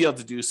rates. You may be able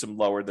to do some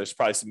lower. There's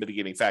probably some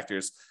mitigating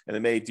factors, and they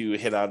may do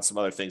hit on some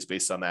other things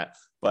based on that.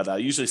 But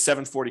usually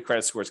 740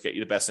 credit scores get you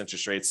the best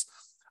interest rates.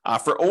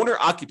 For owner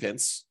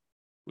occupants,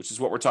 which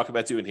is what we're talking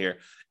about doing here,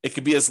 it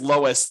could be as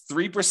low as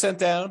 3%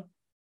 down,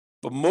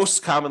 but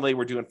most commonly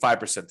we're doing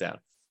 5% down.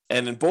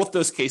 And in both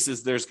those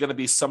cases, there's going to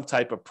be some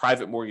type of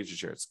private mortgage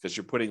insurance because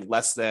you're putting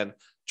less than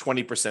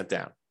 20%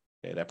 down.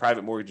 Okay, that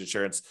private mortgage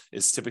insurance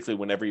is typically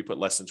whenever you put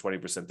less than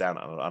 20% down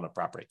on a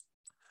property.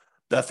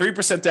 The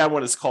 3% down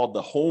one is called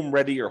the Home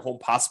Ready or Home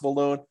Possible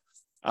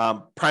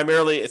loan.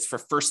 Primarily, it's for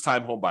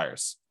first-time home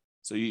buyers.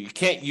 So you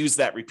can't use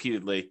that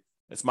repeatedly.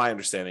 That's my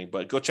understanding,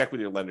 but go check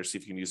with your lender, see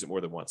if you can use it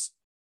more than once.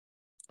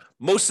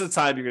 Most of the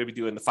time, you're going to be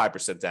doing the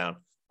 5% down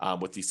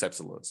with these types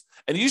of loans.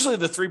 And usually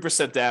the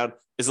 3% down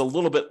is a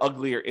little bit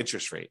uglier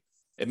interest rate.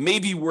 It may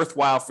be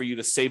worthwhile for you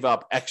to save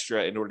up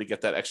extra in order to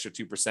get that extra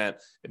 2%.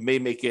 It may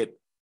make it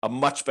a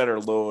much better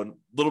loan,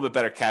 a little bit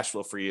better cash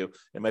flow for you.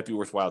 It might be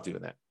worthwhile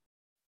doing that.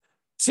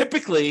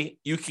 Typically,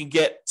 you can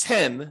get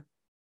 10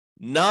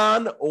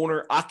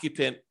 non-owner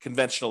occupant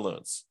conventional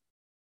loans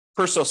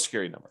per Social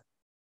Security number.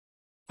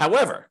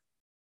 However,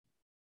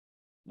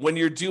 when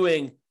you're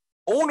doing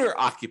owner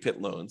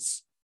occupant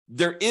loans,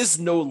 there is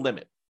no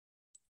limit.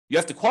 You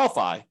have to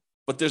qualify,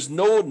 but there's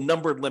no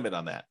numbered limit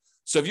on that.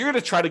 So if you're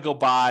going to try to go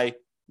buy,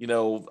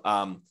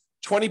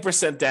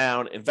 20%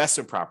 down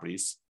investment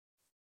properties,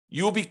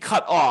 you will be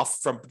cut off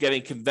from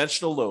getting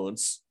conventional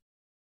loans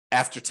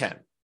after 10.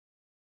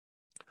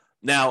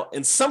 Now,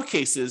 in some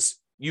cases,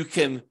 you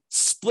can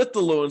split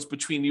the loans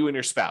between you and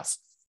your spouse.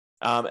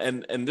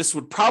 And this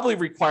would probably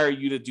require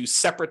you to do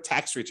separate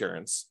tax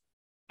returns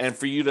and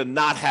for you to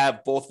not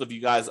have both of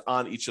you guys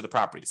on each of the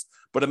properties.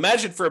 But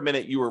imagine for a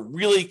minute you were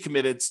really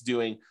committed to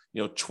doing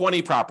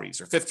 20 properties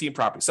or 15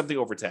 properties, something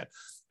over 10.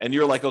 And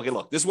you're like, okay,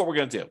 look, this is what we're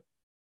going to do.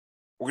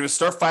 We're going to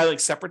start filing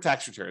separate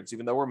tax returns,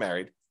 even though we're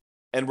married.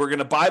 And we're going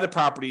to buy the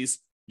properties.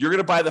 You're going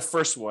to buy the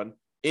first one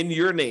in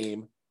your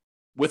name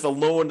with a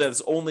loan that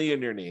is only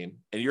in your name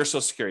and your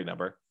Social Security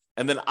number.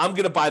 And then I'm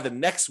going to buy the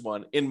next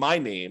one in my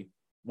name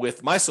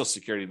with my Social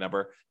Security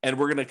number. And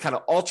we're going to kind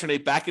of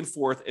alternate back and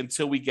forth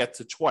until we get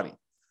to 20.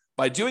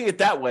 By doing it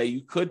that way,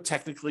 you could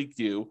technically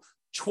do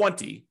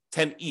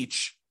 10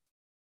 each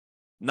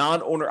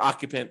non-owner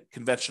occupant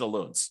conventional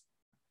loans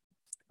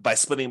by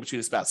splitting between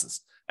the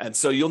spouses. And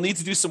so you'll need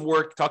to do some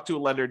work, talk to a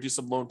lender, do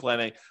some loan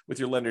planning with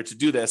your lender to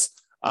do this.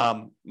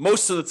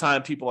 Most of the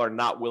time, people are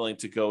not willing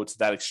to go to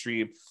that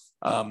extreme.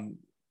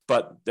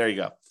 But there you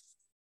go.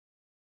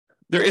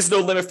 There is no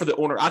limit for the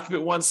owner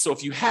occupant ones. So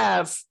if you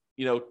have,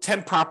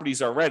 10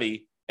 properties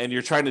already and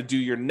you're trying to do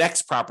your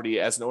next property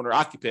as an owner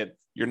occupant,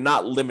 you're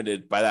not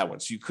limited by that one.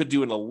 So you could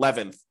do an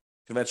 11th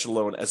conventional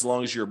loan as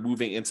long as you're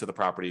moving into the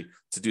property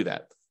to do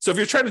that. So if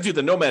you're trying to do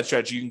the Nomad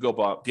strategy, you can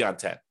go beyond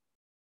 10.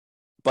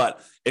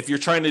 But if you're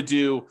trying to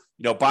do,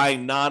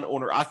 buying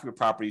non-owner occupant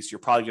properties, you're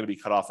probably going to be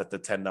cut off at the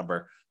 10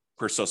 number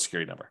per Social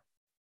Security number.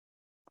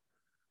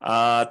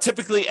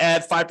 Typically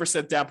add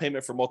 5% down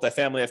payment for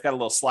multifamily. I've got a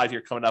little slide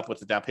here coming up with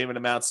the down payment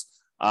amounts.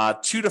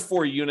 2 to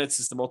 4 units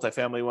is the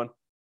multifamily one.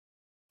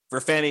 For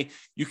Fannie,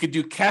 you could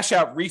do cash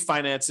out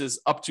refinances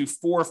up to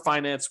 4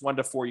 finance 1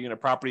 to 4 unit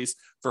properties.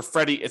 For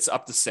Freddie, it's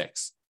up to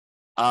 6.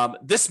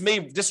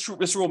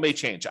 This rule may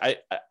change.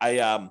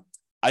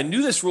 I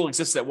knew this rule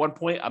existed at one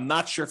point. I'm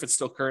not sure if it's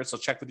still current, so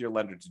check with your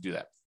lender to do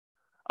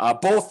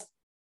that. Both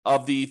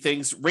of the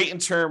things, rate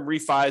and term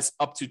refis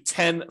up to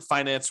 10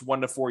 finance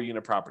 1 to 4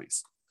 unit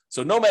properties.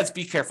 So Nomads,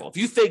 be careful. If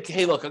you think,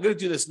 hey, look, I'm going to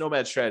do this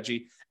Nomad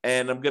strategy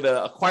and I'm going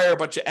to acquire a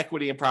bunch of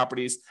equity in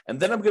properties, and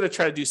then I'm going to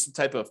try to do some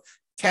type of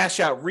cash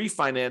out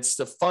refinance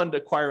to fund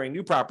acquiring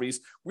new properties,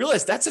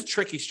 realize that's a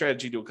tricky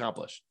strategy to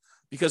accomplish.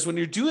 Because when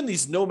you're doing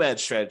these nomad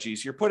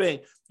strategies, you're putting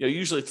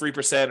usually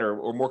 3%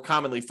 or more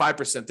commonly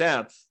 5%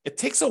 down. It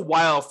takes a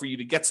while for you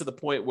to get to the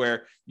point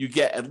where you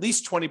get at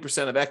least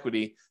 20% of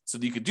equity so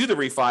that you could do the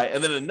refi,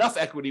 and then enough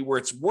equity where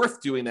it's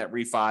worth doing that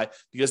refi,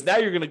 because now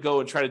you're going to go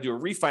and try to do a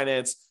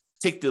refinance,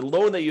 take the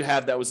loan that you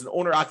have that was an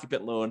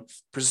owner-occupant loan,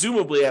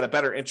 presumably at a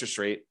better interest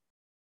rate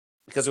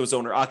because it was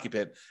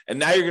owner-occupant, and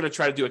now you're going to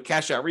try to do a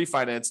cash-out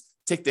refinance,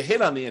 take the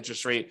hit on the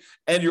interest rate,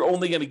 and you're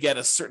only going to get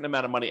a certain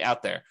amount of money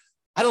out there.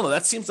 I don't know.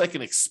 That seems like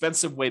an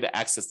expensive way to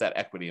access that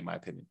equity, in my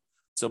opinion.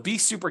 So be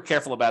super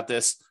careful about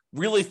this.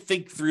 Really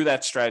think through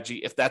that strategy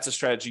if that's a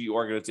strategy you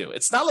are going to do.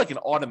 It's not like an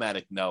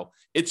automatic no.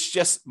 It's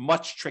just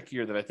much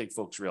trickier than I think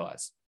folks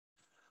realize.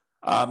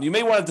 You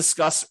may want to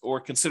discuss or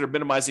consider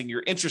minimizing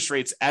your interest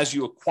rates as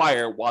you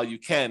acquire while you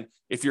can,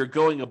 if you're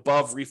going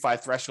above refi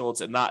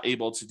thresholds and not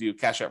able to do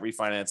cash out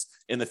refinance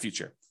in the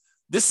future.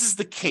 This is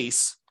the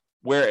case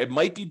where it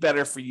might be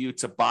better for you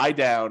to buy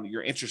down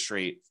your interest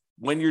rate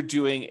when you're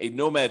doing a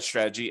nomad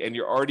strategy and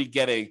you're already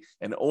getting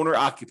an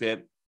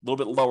owner-occupant, a little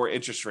bit lower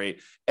interest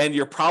rate, and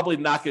you're probably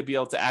not going to be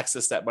able to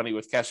access that money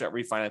with cash-out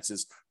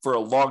refinances for a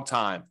long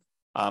time.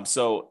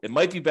 So it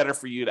might be better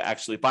for you to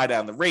actually buy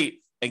down the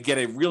rate and get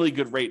a really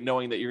good rate,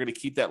 knowing that you're going to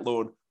keep that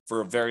loan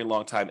for a very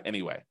long time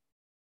anyway.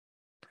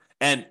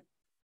 And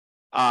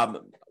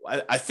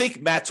I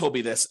think Matt told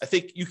me this. I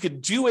think you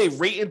could do a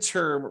rate and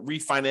term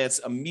refinance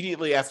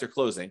immediately after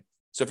closing.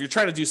 So if you're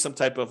trying to do some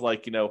type of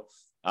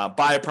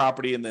buy a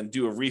property and then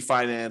do a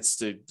refinance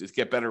to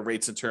get better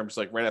rates in terms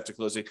right after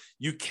closing,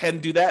 you can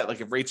do that.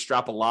 Like if rates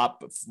drop a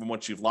lot from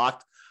what you've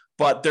locked,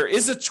 but there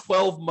is a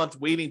 12-month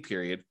waiting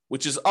period,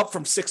 which is up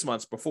from 6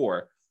 months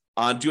before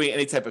on doing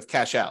any type of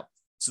cash out.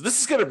 So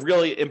this is going to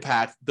really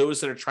impact those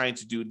that are trying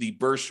to do the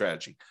BRRRR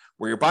strategy,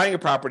 where you're buying a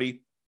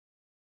property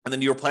and then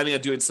you're planning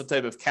on doing some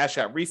type of cash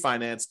out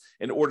refinance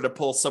in order to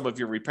pull some of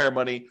your repair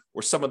money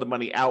or some of the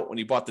money out when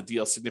you bought the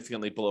deal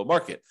significantly below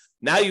market.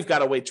 Now you've got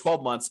to wait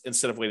 12 months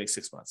instead of waiting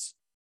 6 months.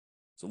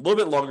 So a little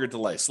bit longer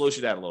delay, slows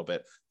you down a little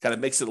bit, kind of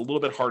makes it a little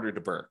bit harder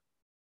to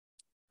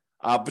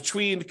BRRRR.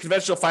 Between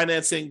conventional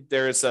financing,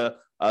 there is a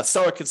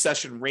seller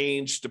concession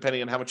range,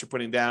 depending on how much you're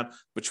putting down,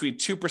 between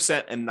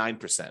 2% and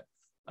 9%.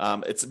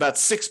 It's about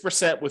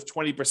 6% with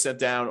 20%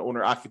 down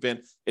owner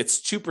occupant.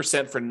 It's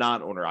 2% for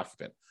non-owner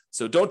occupant.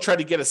 So don't try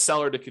to get a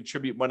seller to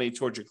contribute money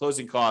towards your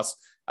closing costs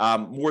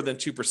more than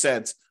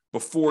 2%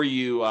 before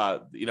you,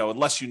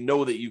 unless you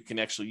know that you can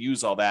actually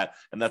use all that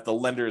and that the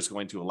lender is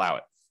going to allow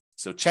it.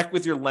 So check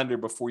with your lender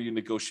before you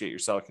negotiate your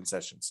seller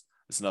concessions.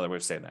 That's another way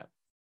of saying that.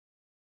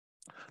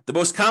 The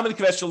most common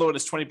conventional loan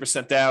is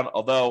 20% down,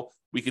 although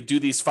we could do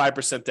these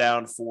 5%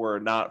 down for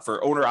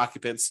owner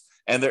occupants,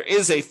 and there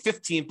is a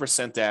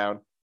 15% down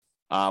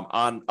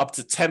on up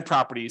to 10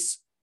 properties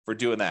for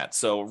doing that.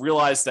 So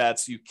realize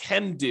that you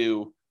can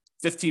do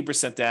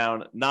 15%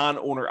 down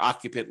non-owner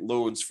occupant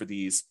loans for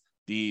these.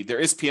 There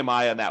is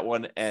PMI on that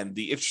one, and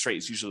the interest rate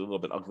is usually a little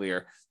bit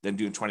uglier than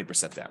doing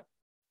 20% down.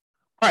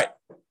 All right,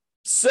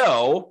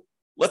 so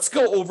let's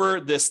go over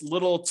this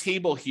little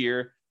table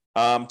here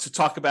to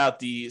talk about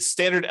the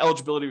standard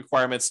eligibility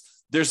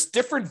requirements. There's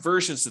different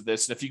versions of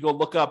this, and if you go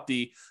look up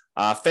the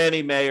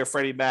Fannie Mae or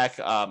Freddie Mac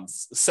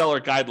seller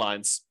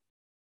guidelines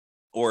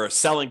or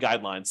selling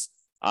guidelines,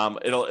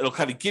 it'll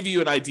kind of give you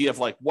an idea of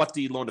what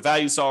the loan to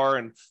values are,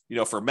 and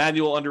for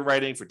manual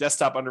underwriting, for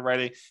desktop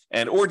underwriting,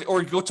 and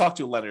or go talk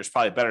to a lender is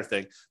probably a better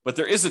thing. But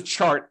there is a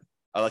chart,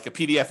 like a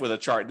PDF with a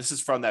chart. This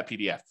is from that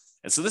PDF,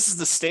 and so this is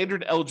the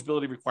standard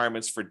eligibility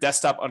requirements for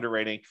desktop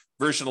underwriting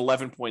version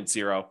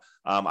 11.0.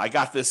 I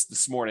got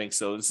this morning,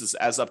 so this is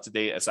as up to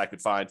date as I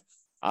could find,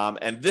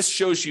 and this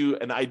shows you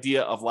an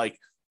idea of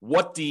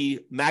what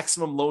the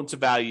maximum loan to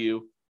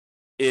value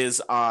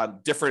is on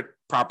different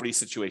property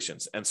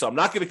situations. And so I'm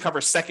not going to cover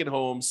second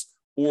homes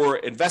or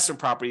investment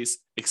properties,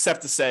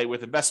 except to say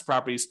with investment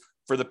properties,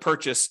 for the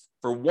purchase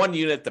for one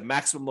unit, the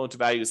maximum loan to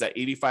value is at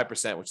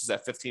 85%, which is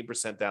that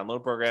 15% down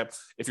loan program.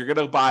 If you're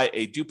going to buy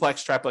a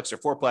duplex, triplex, or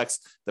fourplex,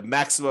 the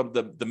maximum,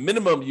 the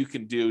minimum you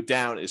can do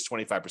down is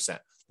 25%.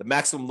 The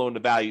maximum loan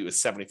to value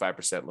is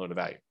 75% loan to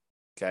value.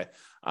 Okay.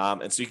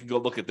 And so you can go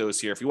look at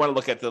those here. If you want to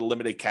look at the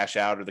limited cash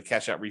out or the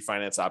cash out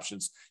refinance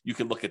options, you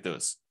can look at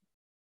those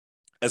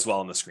as well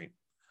on the screen.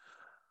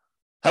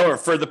 However,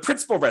 for the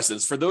principal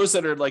residents, for those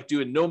that are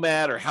doing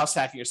nomad or house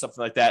hacking or something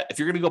like that, if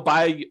you're going to go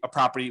buy a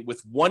property with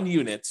one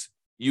unit,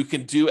 you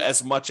can do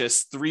as much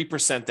as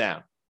 3%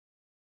 down.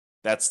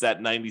 That's that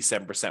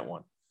 97%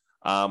 one.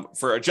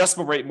 For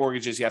adjustable rate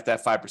mortgages, you have to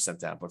have 5%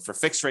 down. But for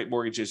fixed rate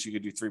mortgages, you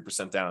could do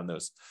 3% down on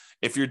those.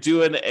 If you're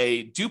doing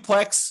a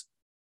duplex,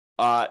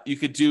 you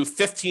could do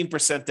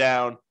 15%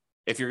 down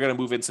if you're going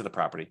to move into the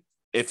property.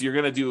 If you're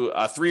going to do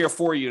 3 or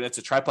 4 units,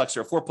 a triplex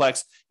or a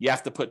fourplex, you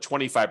have to put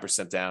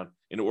 25% down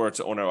in order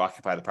to own or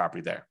occupy the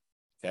property there.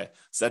 Okay,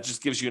 so that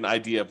just gives you an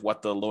idea of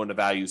what the loan to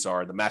values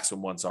are, the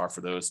maximum ones are for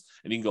those,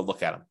 and you can go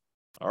look at them.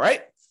 All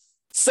right.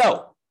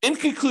 So in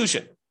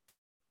conclusion,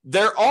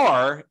 there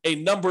are a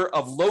number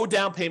of low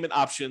down payment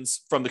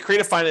options from the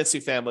creative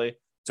financing family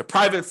to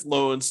private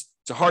loans,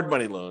 to hard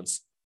money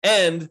loans.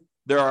 And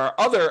there are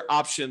other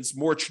options,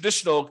 more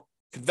traditional,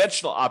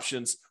 conventional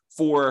options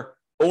for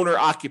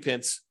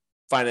owner-occupant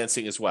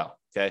financing as well,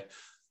 okay?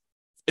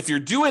 If you're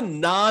doing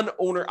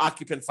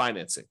non-owner-occupant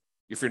financing,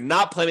 if you're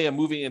not planning on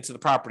moving into the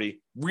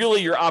property,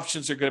 really your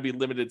options are going to be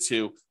limited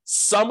to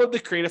some of the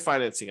creative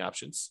financing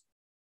options,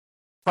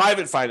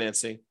 private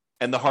financing,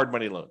 and the hard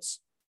money loans,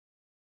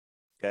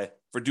 okay,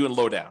 for doing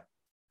low down.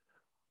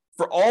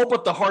 For all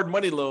but the hard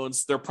money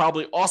loans, there are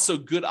probably also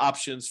good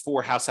options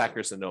for house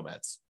hackers and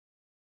nomads.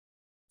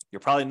 You're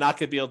probably not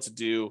going to be able to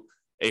do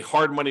a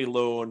hard money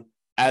loan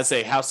as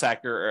a house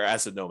hacker or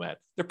as a nomad.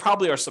 There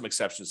probably are some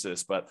exceptions to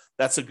this, but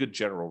that's a good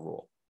general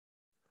rule.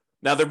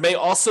 Now, there may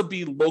also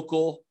be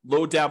local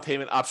low down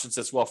payment options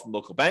as well from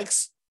local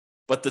banks,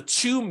 but the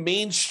two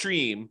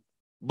mainstream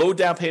low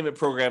down payment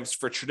programs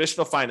for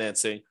traditional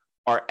financing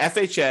are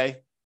FHA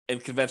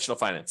and conventional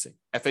financing.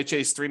 FHA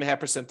is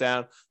 3.5%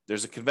 down.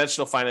 There's a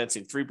conventional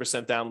financing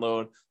 3% down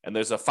loan, and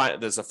there's a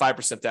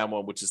 5% down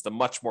one, which is the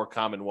much more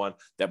common one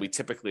that we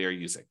typically are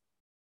using.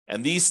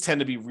 And these tend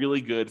to be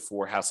really good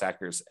for house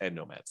hackers and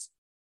nomads.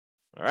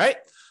 All right,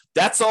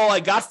 that's all I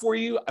got for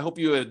you. I hope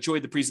you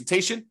enjoyed the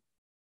presentation.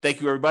 Thank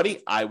you,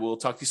 everybody. I will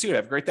talk to you soon.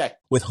 Have a great day.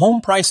 With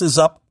home prices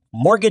up,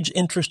 mortgage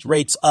interest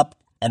rates up,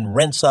 and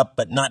rents up,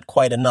 but not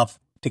quite enough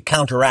to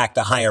counteract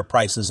the higher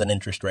prices and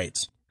interest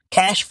rates,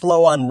 cash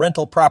flow on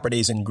rental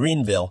properties in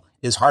Greenville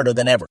is harder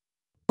than ever.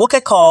 Book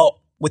a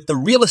call with the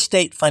Real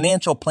Estate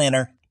Financial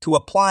Planner to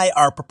apply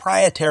our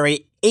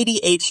proprietary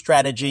 88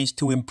 strategies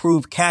to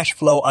improve cash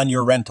flow on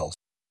your rentals.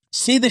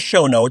 See the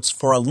show notes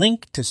for a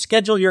link to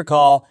schedule your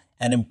call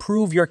and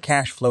improve your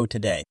cash flow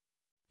today.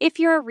 If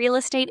you're a real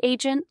estate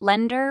agent,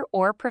 lender,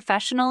 or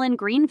professional in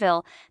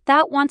Greenville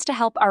that wants to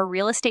help our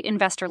real estate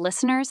investor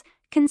listeners,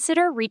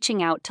 consider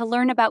reaching out to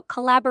learn about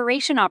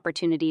collaboration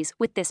opportunities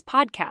with this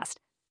podcast.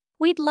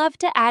 We'd love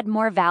to add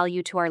more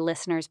value to our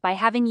listeners by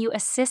having you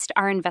assist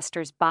our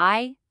investors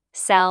buy,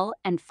 sell,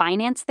 and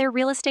finance their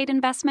real estate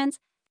investments.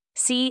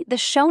 See the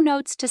show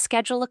notes to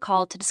schedule a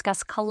call to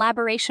discuss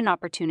collaboration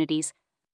opportunities